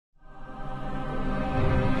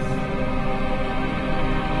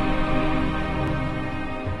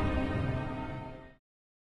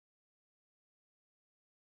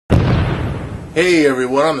Hey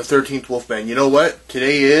everyone, I'm the 13th Wolfman. You know what?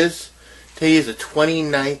 Today is the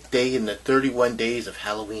 29th day in the 31 days of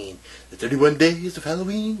Halloween. The 31 days of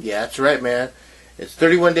Halloween? Yeah, that's right, man. It's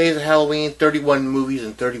 31 days of Halloween, 31 movies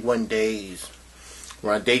in 31 days.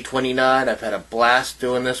 We're on day 29. I've had a blast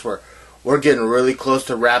doing this. We're getting really close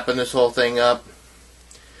to wrapping this whole thing up.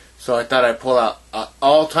 So I thought I'd pull out an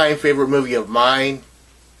all-time favorite movie of mine.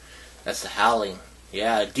 That's The Howling.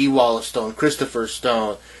 Yeah, D. Wallace Stone, Christopher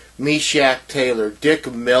Stone, Meshack Taylor,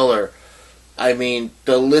 Dick Miller. I mean,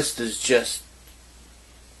 the list is just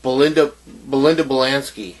Belinda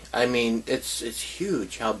Belansky. I mean, it's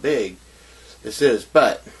huge how big this is.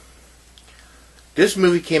 But this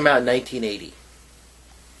movie came out in 1980,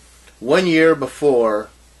 1 year before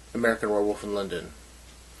American Werewolf in London.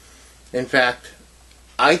 In fact,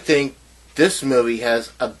 I think this movie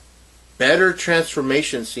has a better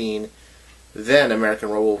transformation scene than American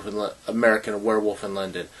Werewolf in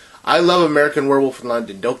London. I love American Werewolf in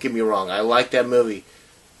London. Don't get me wrong. I like that movie.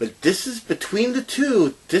 But this is between the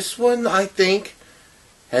two. This one, I think,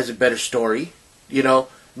 has a better story. You know,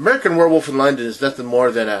 American Werewolf in London is nothing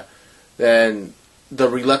more than the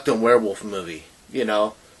Reluctant Werewolf movie. You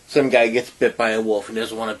know, some guy gets bit by a wolf and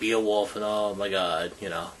doesn't want to be a wolf, and oh my God, you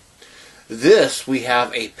know. This, we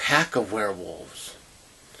have a pack of werewolves.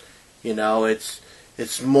 You know, it's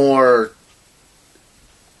more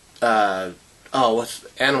what's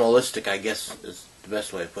animalistic, I guess is the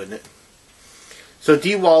best way of putting it. So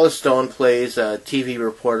D. Wallace Stone plays a TV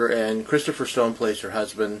reporter, and Christopher Stone plays her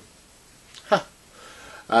husband.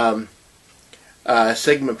 Segment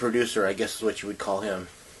producer, I guess is what you would call him.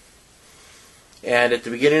 And at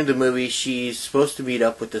the beginning of the movie, she's supposed to meet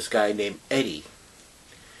up with this guy named Eddie.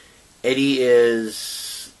 Eddie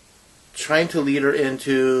is trying to lead her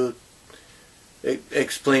into,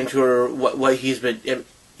 explain to her what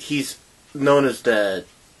he's known as the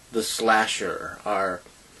slasher, or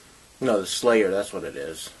no, the slayer, that's what it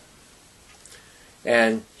is.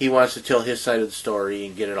 And he wants to tell his side of the story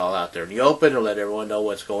and get it all out there in the open and let everyone know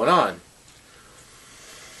what's going on.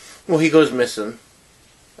 Well, he goes missing.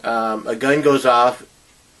 A gun goes off.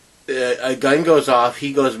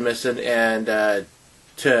 He goes missing, and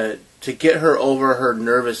to get her over her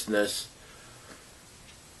nervousness,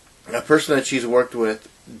 a person that she's worked with,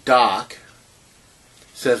 Doc,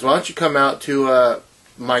 says, "Why don't you come out to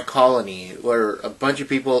my colony, where a bunch of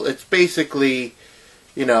people," it's basically,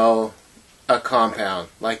 you know, a compound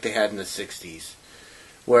like they had in the 60s,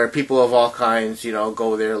 where people of all kinds, you know,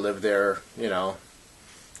 go there, live there, you know,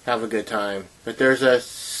 have a good time. But there's a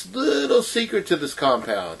little secret to this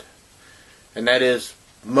compound, and that is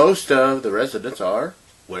most of the residents are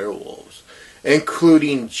werewolves,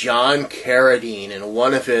 including John Carradine in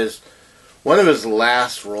one of his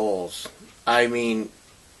last roles. I mean,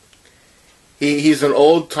 he's an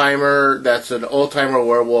old-timer that's an old-timer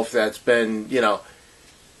werewolf that's been, you know,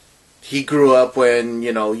 he grew up when,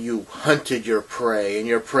 you know, you hunted your prey, and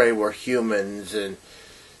your prey were humans, and,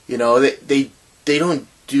 you know, they don't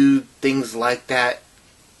do things like that,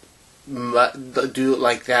 do it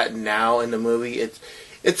like that now in the movie.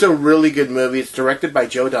 It's a really good movie. It's directed by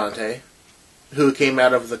Joe Dante, who came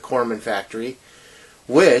out of the Corman factory,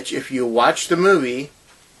 which, if you watch the movie,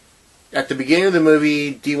 at the beginning of the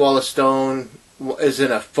movie, D. Wallace Stone is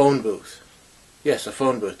in a phone booth. Yes, a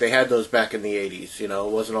phone booth. They had those back in the 80s, you know,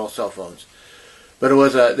 it wasn't all cell phones. But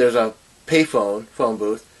there's a phone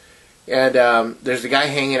booth, and there's a guy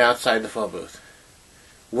hanging outside the phone booth,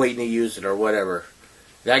 waiting to use it or whatever.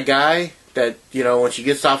 That guy that, you know, when she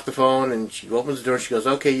gets off the phone and she opens the door and she goes,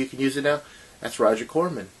 "Okay, you can use it now," that's Roger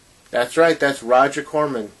Corman. That's right, that's Roger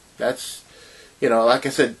Corman. That's, you know, like I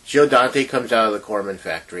said, Joe Dante comes out of the Corman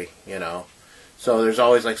factory, you know. So there's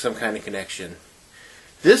always like some kind of connection.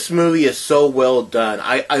 This movie is so well done.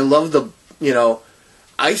 I love the, you know,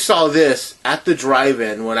 I saw this at the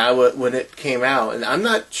drive-in when it came out, and I'm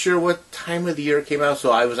not sure what time of the year it came out,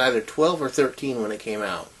 so I was either 12 or 13 when it came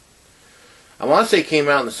out. I want to say it came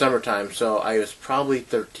out in the summertime, so I was probably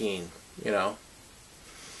 13, you know.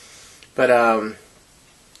 But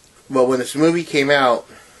when this movie came out,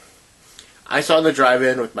 I saw the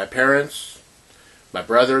drive-in with my parents, my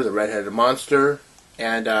brother, the redheaded monster,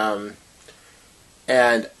 and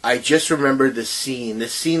I just remembered the scene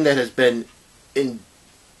that has been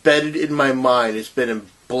embedded in my mind. It's been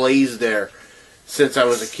emblazed there since I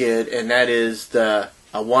was a kid, and that is the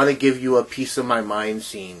 "I want to give you a piece of my mind"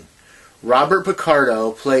 scene. Robert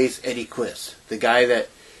Picardo plays Eddie Quist, the guy that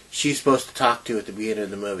she's supposed to talk to at the beginning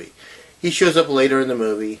of the movie. He shows up later in the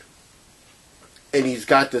movie, and he's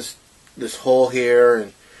got this hole here,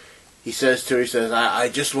 and he says to her, I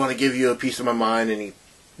just want to give you a piece of my mind, and he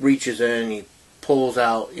reaches in and he pulls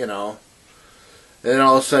out, you know, and then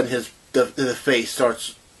all of a sudden the face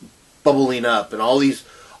starts bubbling up, and all these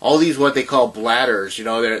what they call bladders,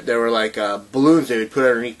 they were like balloons they would put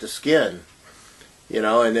underneath the skin,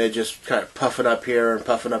 and they're just kind of puffing up here and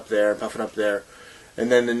puffing up there and puffing up there,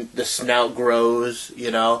 and then the snout grows.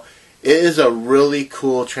 It is a really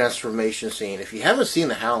cool transformation scene. If you haven't seen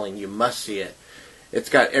The Howling, you must see it. It's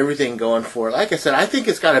got everything going for it. Like I said, I think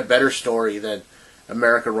it's got a better story than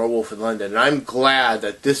American Werewolf in London, and I'm glad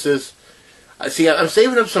that this is. See, I'm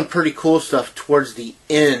saving up some pretty cool stuff towards the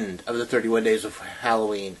end of the 31 Days of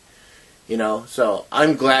Halloween, so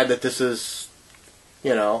I'm glad that this is,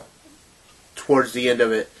 towards the end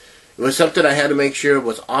of it. It was something I had to make sure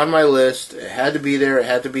was on my list. It had to be there. It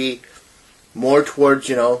had to be more towards,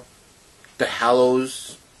 the hallowed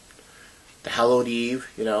eve,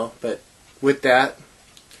 but with that,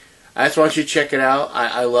 I just want you to check it out.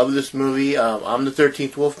 I love this movie. I'm the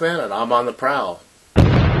 13th Wolfman, and I'm on the prowl.